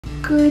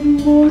Good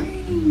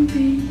morning,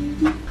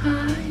 baby.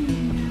 Hi.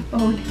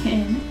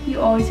 Odin, you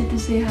always have to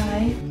say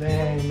hi.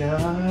 Lena.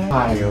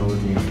 Hi,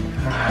 Odin.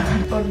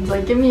 Odin's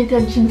like, give me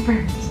attention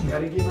first.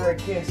 Gotta give her a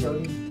kiss,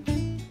 Odin.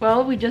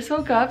 Well, we just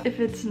woke up, if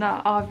it's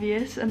not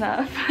obvious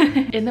enough.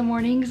 In the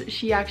mornings,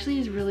 she actually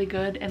is really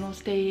good and will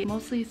stay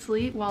mostly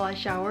asleep while I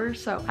shower.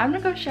 So I'm gonna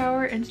go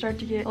shower and start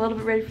to get a little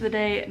bit ready for the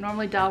day.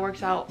 Normally Dal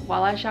works out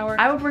while I shower.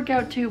 I would work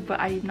out too, but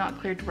I'm not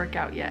cleared to work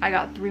out yet. I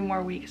got 3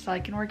 more weeks so I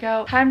can work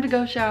out. Time to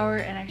go shower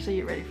and actually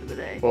get ready for the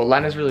day. Well,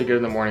 Lena's really good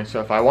in the morning, so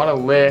if I want to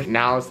lift,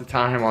 now is the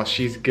time while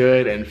she's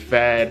good and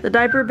fed. The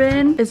diaper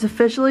bin is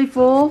officially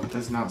full. It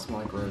does not smell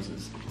like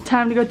roses.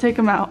 Time to go take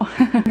them out.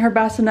 Her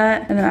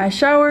bassinet, and then I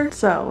shower.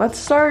 So let's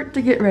start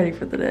to get ready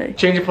for the day.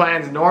 Change of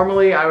plans.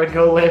 Normally I would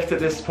go lift at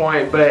this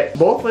point, but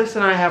both Liz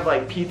and I have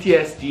like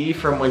PTSD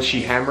from when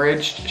she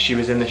hemorrhaged. She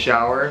was in the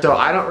shower. So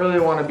I don't really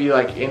want to be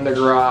like in the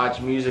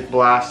garage, music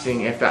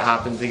blasting if that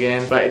happens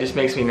again, but it just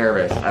makes me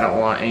nervous. I don't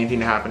want anything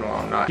to happen while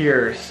I'm not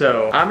here.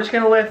 So I'm just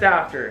gonna lift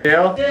after.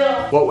 Deal?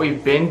 Deal. What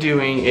we've been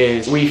doing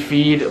is we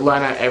feed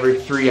Lena every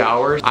 3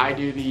 hours. I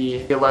do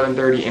the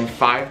 11:30 and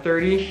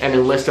 5:30, and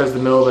then Liz does the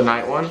middle of the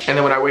night one. And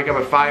then when I wake up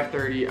at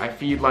 5:30, I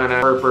feed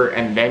Lena, burp,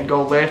 and then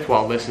go lift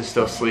while Liz is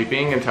still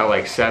sleeping until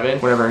like 7,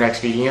 whenever her next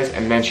feeding is,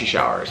 and then she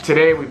showers.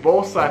 Today we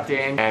both slept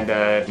in, and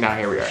now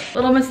here we are.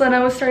 Little Miss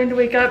Lena was starting to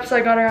wake up, so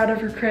I got her out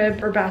of her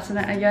crib, or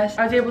bassinet I guess.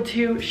 I was able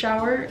to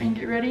shower and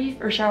get ready,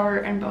 or shower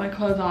and put my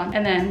clothes on,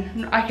 and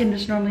then I can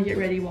just normally get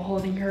ready while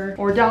holding her,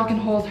 or Dal can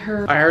hold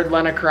her. I heard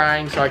Lena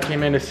crying, so I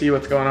came in to see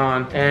what's going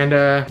on, and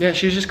yeah,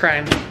 she was just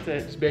crying. That's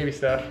it, just baby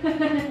stuff.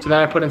 So then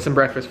I put in some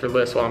breakfast for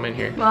Liz while I'm in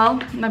here.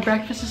 Well, my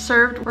breakfast is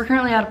served. We're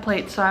currently out of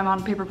plates, so I'm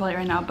on a paper plate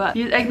right now, but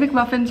these Egg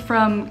McMuffins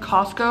from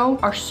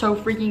Costco are so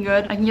freaking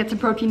good. I can get some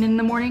protein in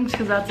the mornings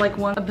because that's like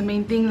one of the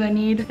main things I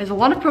need. There's a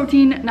lot of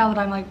protein now that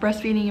I'm like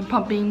breastfeeding and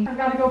pumping. I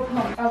gotta go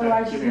pump,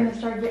 otherwise she's gonna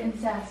start getting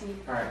sassy.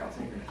 Alright, I'll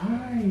take her.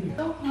 Hi.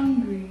 So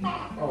hungry.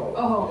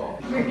 Oh.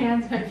 Your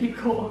hands might be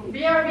cold.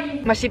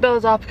 BRB. My seatbelt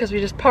is off because we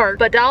just parked,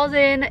 but Dal's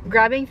in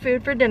grabbing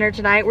food for dinner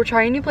tonight. We're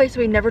trying a new place that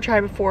we've never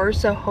tried before,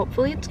 so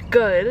hopefully it's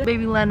good.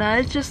 Baby Lena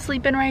is just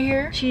sleeping right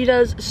here. She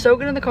does so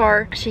good in the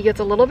car. She gets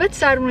a little bit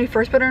sad when we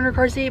first put her in her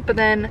car seat, but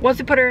then once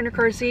we put her in her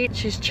car seat,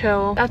 she's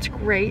chill. That's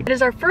great. It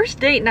is our first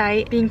date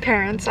night being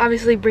parents,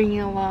 obviously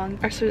bringing along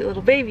our sweet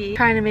little baby,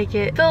 trying to make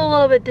it feel a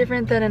little bit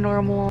different than a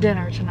normal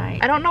dinner tonight.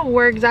 I don't know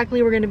where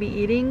exactly we're gonna be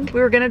eating. We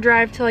were gonna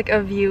drive to like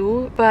a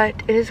view, but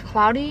it is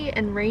cloudy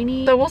and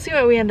rainy, so we'll see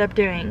what we end up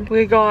doing.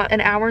 We got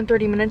an hour and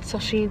 30 minutes till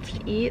she needs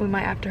to eat. We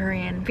might have to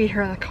hurry and feed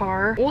her in the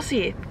car. We'll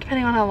see,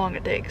 depending on how long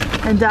it takes.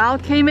 And Dal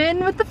came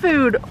in with the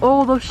food.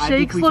 Oh, those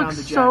shakes look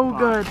so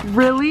good.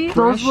 Really?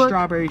 Fresh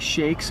strawberry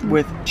shakes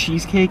with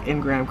cheesecake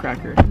and graham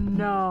cracker.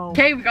 No.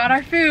 Okay, we got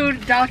our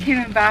food. Dal came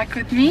in back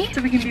with me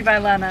so we can be by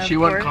Lena. She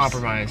wouldn't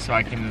compromise, so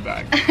I came in the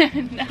back.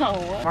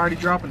 No. I'm already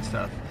dropping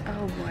stuff.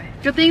 Oh boy.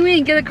 Good thing we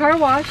didn't get a car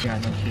wash. Yeah,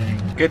 no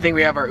kidding. Good thing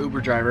we have our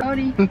Uber driver.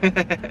 Howdy.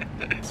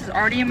 This is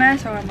already a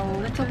mess, so I'm a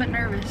little bit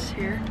nervous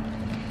here.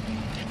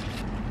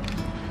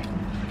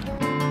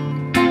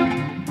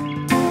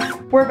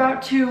 We're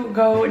about to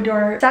go do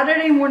our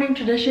Saturday morning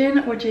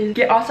tradition, which is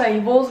get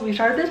acai bowls. We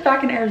started this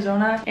back in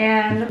Arizona,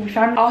 and we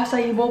found an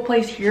acai bowl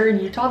place here in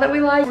Utah that we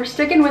like. We're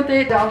sticking with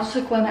it. Dal just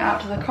took Lena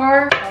out to the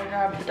car. I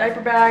grabbed the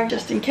diaper bag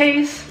just in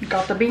case.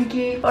 Got the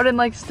binky. Odin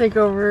likes to take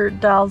over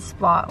Dal's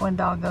spot when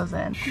Dal goes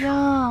in.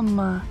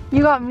 Yum.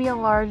 You got me a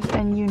large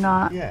and you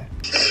not. Yeah.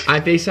 I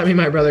FaceTimed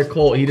my brother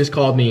Colt. He just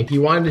called me. He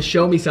wanted to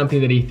show me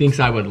something that he thinks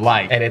I would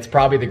like, and it's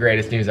probably the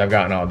greatest news I've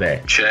gotten all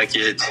day. Check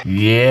it.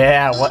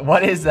 Yeah,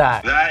 what is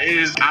that? That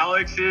is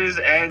Alex's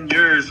and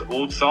yours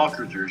old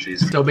soccer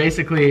jerseys. So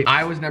basically,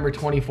 I was number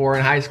 24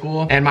 in high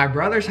school, and my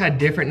brothers had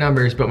different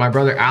numbers, but my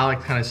brother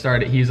Alex kind of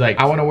started. He's like,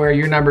 I want to wear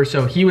your number.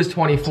 So he was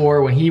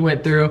 24 when he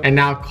went through, and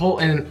now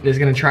Colton is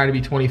going to try to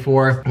be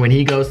 24 when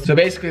he goes. So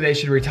basically, they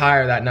should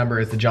retire that number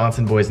as the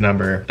Johnson boys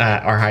number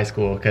at our high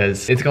school,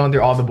 because it's going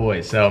through all the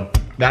boys. So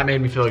that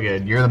made me feel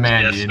good. You're the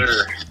man, dude. Yes,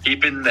 sir.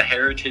 Keeping the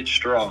heritage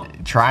strong.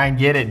 Try and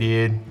get it,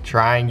 dude.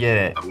 Try and get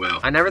it. I will.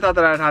 I never thought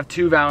that I'd have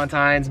 2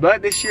 Valentines,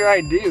 but this year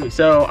I do.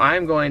 So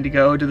I'm going to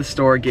go to the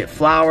store, get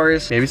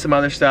flowers, maybe some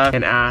other stuff,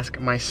 and ask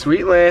my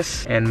sweet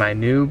Liz and my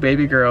new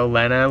baby girl,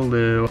 Lena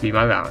Lou, to be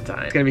my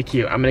Valentine. It's gonna be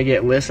cute. I'm gonna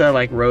get Lissa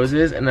like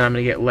roses, and then I'm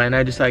gonna get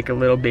Lena just like a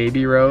little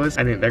baby rose.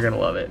 I think they're gonna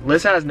love it.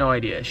 Lissa has no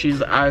idea.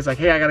 I was like,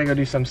 hey, I gotta go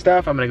do some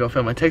stuff. I'm gonna go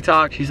film a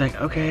TikTok. She's like,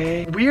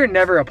 okay. We are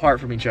never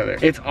apart from each other.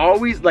 It's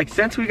always like,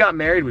 since we got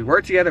married, we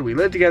work together, we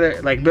live together,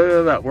 like blah,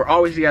 blah, blah. We're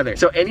always together.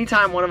 So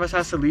anytime one of us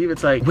has to leave,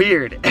 it's like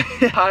weird.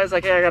 I was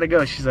like, hey, I gotta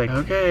go. She's like,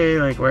 okay,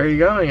 like where are you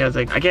going? I was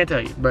like, I can't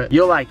tell you, but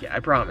you'll like it, I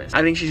promise.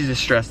 I think she's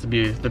just stressed to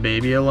be with the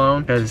baby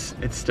alone because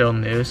it's still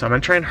new. So I'm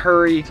gonna try and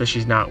hurry so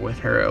she's not with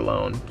her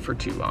alone for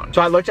too long.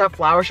 So I looked at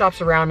flower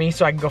shops around me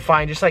so I can go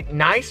find just like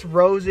nice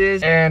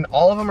roses, and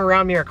all of them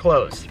around me are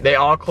closed. They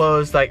all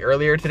closed like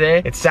earlier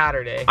today. It's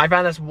Saturday. I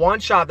found this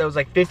one shop that was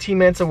like 15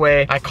 minutes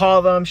away. I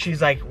call them,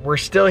 she's like, we're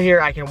still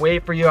here, I can wait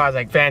it for you. I was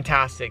like,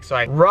 fantastic. So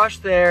I rush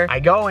there. I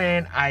go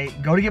in. I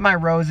go to get my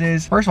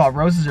roses. First of all,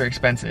 roses are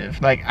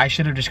expensive. Like, I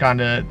should have just gone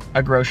to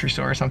a grocery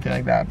store or something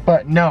like that.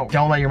 But no,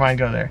 don't let your mind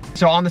go there.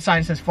 So on the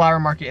sign it says flower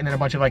market and then a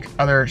bunch of like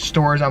other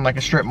stores on like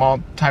a strip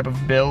mall type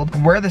of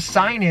build. Where the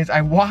sign is,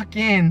 I walk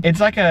in, it's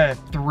like a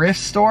thrift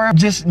store,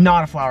 just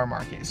not a flower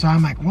market. So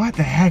I'm like, what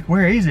the heck,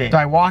 where is it? So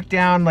I walk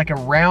down like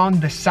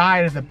around the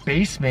side of the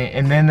basement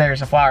and then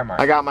there's a flower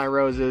market. I got my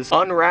roses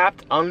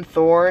unwrapped,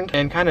 unthorned,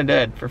 and kind of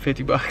dead for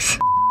 50 bucks.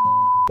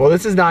 Well,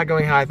 this is not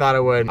going how I thought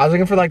it would. I was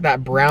looking for like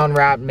that brown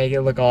wrap, make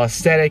it look all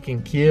aesthetic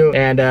and cute.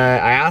 And I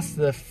asked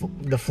the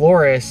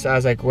florist, I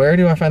was like, where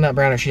do I find that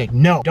brown wrap? She's like,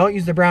 no, don't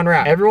use the brown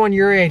wrap. Everyone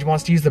your age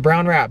wants to use the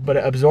brown wrap, but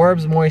it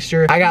absorbs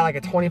moisture. I got like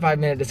a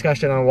 25-minute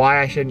discussion on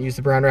why I shouldn't use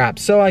the brown wrap.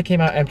 So I came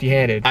out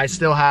empty-handed. I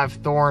still have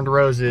thorned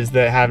roses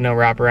that have no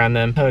wrap around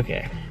them.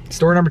 Okay.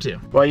 Store number 2.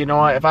 Well, you know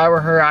what? If I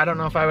were her, I don't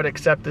know if I would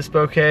accept this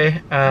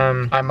bouquet.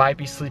 I might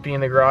be sleeping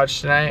in the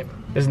garage tonight.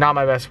 This is not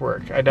my best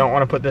work. I don't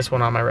want to put this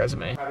one on my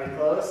resume. Are we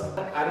close?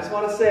 I just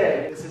want to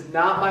say, this is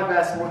not my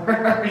best work.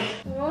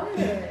 What?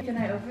 Can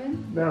I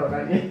open? No,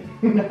 not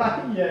yet.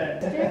 Not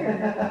yet.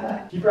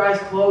 Scared. Keep your eyes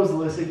closed,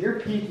 Alyssa. You're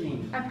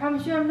peeking. I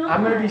promise you I'm not.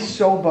 I'm gonna be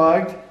so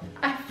bugged.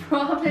 I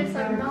promise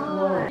I'm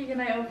not. Can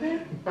I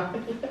open? Not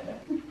yet.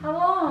 How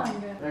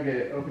long?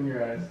 Okay, open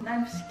your eyes.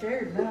 I'm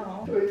scared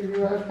now.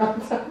 You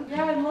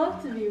Yeah, I'd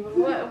love to be,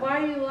 but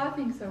why are you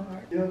laughing so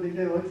hard? don't think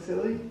they look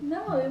silly?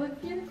 No, they look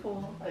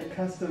beautiful. I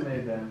custom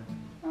made them.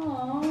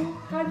 Aww,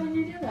 how did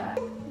you do that?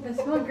 They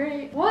smell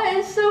great. What?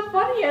 It's so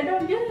funny, I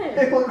don't get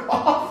They it. look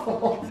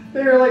awful.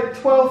 They're like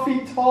 12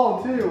 feet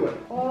tall too.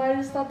 Oh, I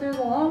just thought they were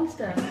the long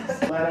stems.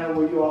 Lena,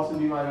 will you also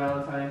be my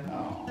Valentine?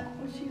 Oh,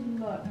 she'd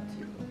love to.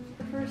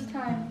 First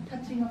time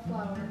touching a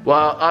flower.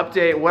 Well,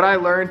 update, what I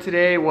learned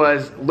today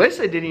was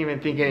Alyssa didn't even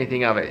think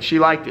anything of it. She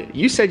liked it.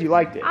 You said you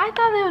liked it. I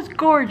thought it was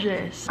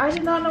gorgeous. I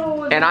did not know what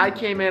was. And I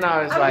came in,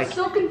 I was I like, was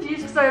so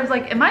confused because I was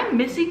like, am I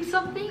missing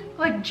something?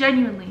 Like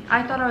genuinely,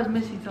 I thought I was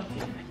missing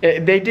something.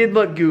 they did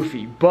look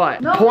goofy,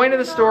 but No, point of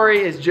the no. story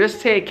is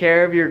just take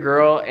care of your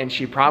girl and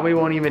she probably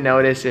won't even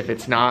notice if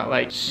it's not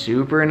like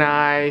super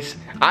nice.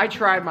 I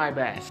tried my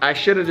best. I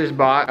should have just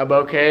bought a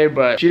bouquet,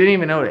 but she didn't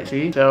even notice,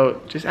 see? So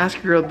just ask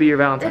your girl to be your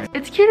Valentine.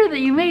 It's cuter that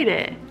you made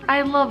it.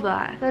 I love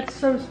that. That's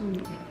so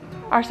sweet.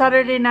 Our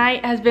Saturday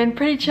night has been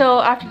pretty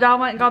chill. After Dal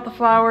went and got the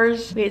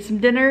flowers, we ate some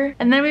dinner,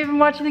 and then we've been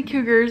watching the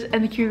Cougars,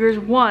 and the Cougars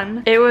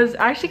won. It was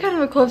actually kind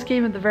of a close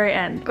game at the very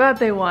end. Glad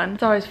they won.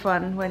 It's always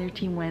fun when your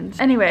team wins.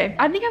 Anyway,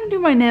 I think I'm gonna do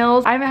my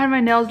nails. I haven't had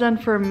my nails done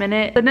for a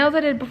minute. The nails I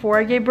did before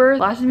I gave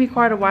birth lasted me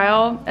quite a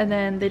while, and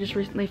then they just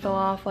recently fell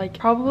off, like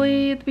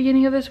probably at the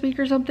beginning of this week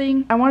or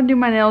something. I want to do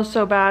my nails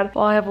so bad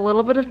while I have a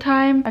little bit of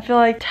time. I feel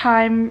like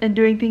time and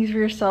doing things for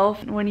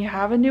yourself when you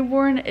have a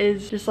newborn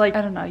is just like,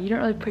 I don't know, you don't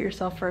really put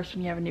yourself first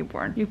when you have a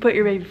newborn. You put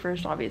your baby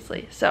first,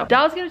 obviously. So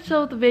Dal's gonna chill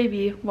with the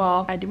baby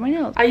while I do my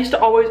nails. I used to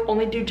always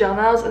only do gel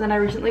nails, and then I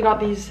recently got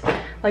these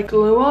like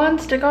glue-on,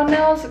 stick-on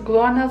nails,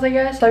 glue-on nails, I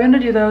guess. So I'm gonna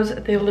do those.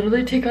 They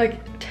literally take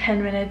like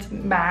 10 minutes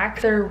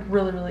max. They're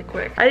really, really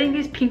quick. I think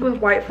these pink with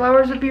white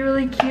flowers would be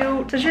really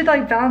cute. Especially with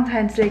like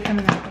Valentine's Day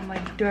coming up. I'm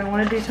like, do I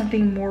want to do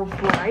something more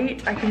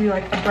bright? I can do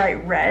like a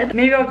bright red.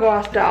 Maybe I'll go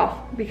ask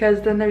Dal,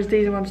 because then there's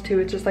these ones too.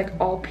 It's just like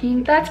all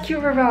pink. That's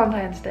cute for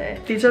Valentine's Day.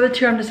 These are the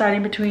two I'm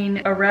deciding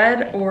between, a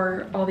red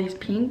or all these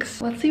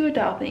pinks. Let's see what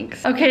Dal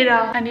thinks. Okay,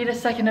 Dal, I need a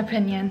second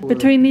opinion. Blue.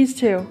 Between these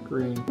two.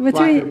 Green. Between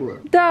Black or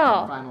blue?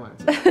 Dal. Final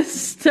answer.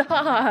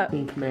 Stop.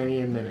 Pink,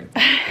 Manny, and Minute.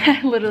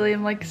 I literally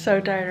am like so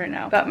tired right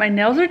now. But my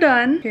nails are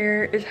done.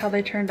 Here is how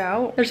they turned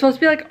out. They're supposed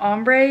to be like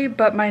ombre,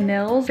 but my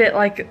nails fit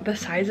like the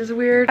size is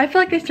weird. I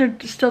feel like they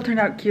still turned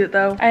out cute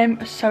though. I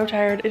am so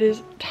tired. It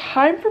is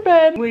time for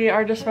bed. We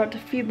are just about to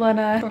feed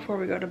Lena before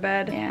we go to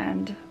bed,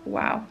 and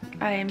wow,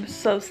 I am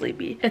so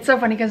sleepy. It's so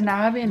funny because now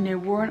having a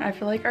newborn, I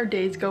feel like our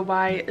days go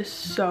by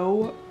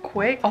so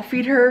quick. I'll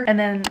feed her and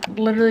then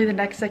literally the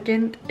next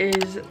second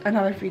is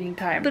another feeding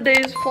time. The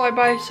days fly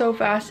by so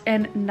fast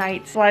and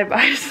nights fly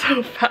by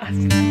so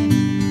fast.